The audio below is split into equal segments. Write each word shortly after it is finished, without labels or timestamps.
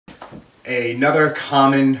Another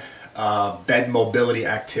common bed mobility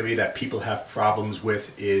activity that people have problems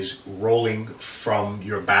with is rolling from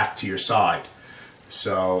your back to your side.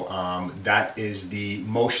 So that is the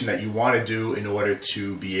motion that you want to do in order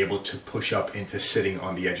to be able to push up into sitting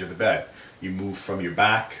on the edge of the bed. You move from your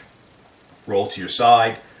back, roll to your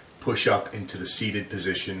side, push up into the seated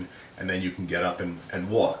position, and then you can get up and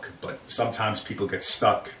walk. But sometimes people get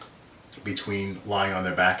stuck between lying on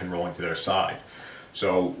their back and rolling to their side.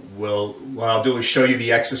 So what I'll do is show you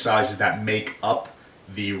the exercises that make up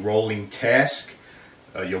the rolling task.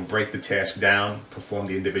 You'll break the task down, perform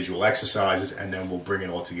the individual exercises, and then we'll bring it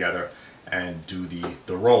all together and do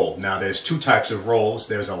the roll. Now there's two types of rolls.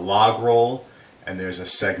 There's a log roll and there's a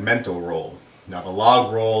segmental roll. Now the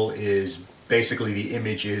log roll is basically, the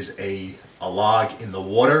image is a log in the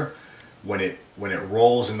water. When it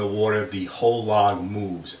rolls in the water, the whole log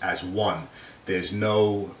moves as one. There's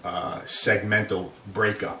no segmental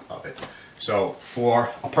breakup of it. So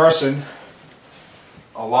for a person,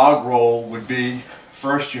 a log roll would be,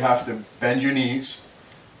 first you have to bend your knees,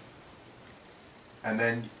 and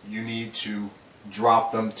then you need to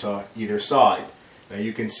drop them to either side. Now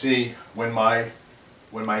you can see when my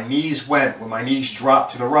knees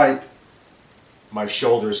dropped to the right, my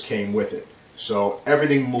shoulders came with it. So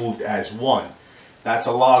everything moved as one. That's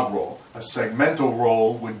a log roll. A segmental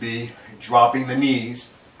roll would be dropping the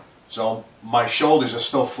knees, so my shoulders are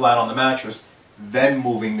still flat on the mattress, then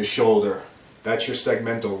moving the shoulder. That's your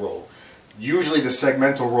segmental roll. Usually the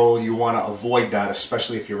segmental roll, you want to avoid that,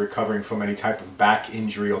 especially if you're recovering from any type of back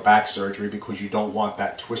injury or back surgery, because you don't want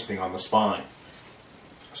that twisting on the spine.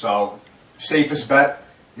 So safest bet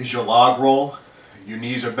is your log roll. Your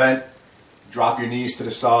knees are bent, drop your knees to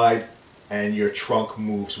the side, and your trunk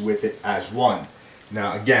moves with it as one.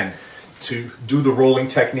 Now again, to do the rolling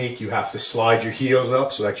technique, you have to slide your heels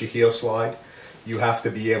up so that your heels slide. You have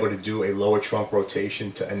to be able to do a lower trunk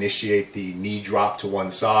rotation to initiate the knee drop to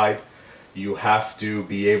one side. You have to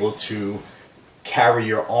be able to carry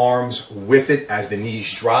your arms with it as the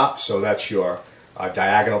knees drop, so that's your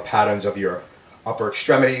diagonal patterns of your upper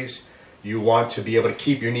extremities. You want to be able to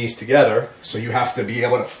keep your knees together, so you have to be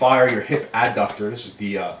able to fire your hip adductors,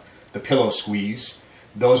 the pillow squeeze.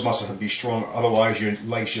 Those muscles have to be strong, otherwise your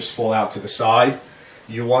legs just fall out to the side.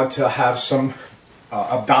 You want to have some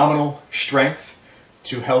abdominal strength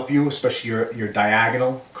to help you, especially your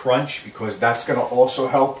diagonal crunch, because that's going to also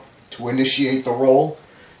help to initiate the roll.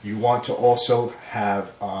 You want to also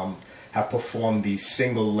have performed the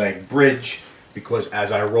single leg bridge, because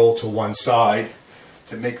as I roll to one side,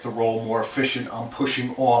 to make the roll more efficient, I'm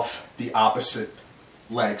pushing off the opposite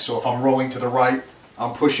leg. So if I'm rolling to the right,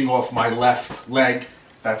 I'm pushing off my left leg.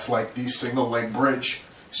 That's like the single leg bridge.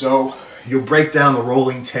 So you'll break down the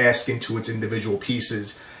rolling task into its individual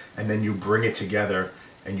pieces, and then you bring it together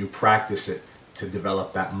and you practice it to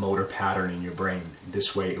develop that motor pattern in your brain.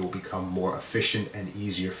 This way it will become more efficient and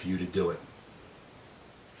easier for you to do it.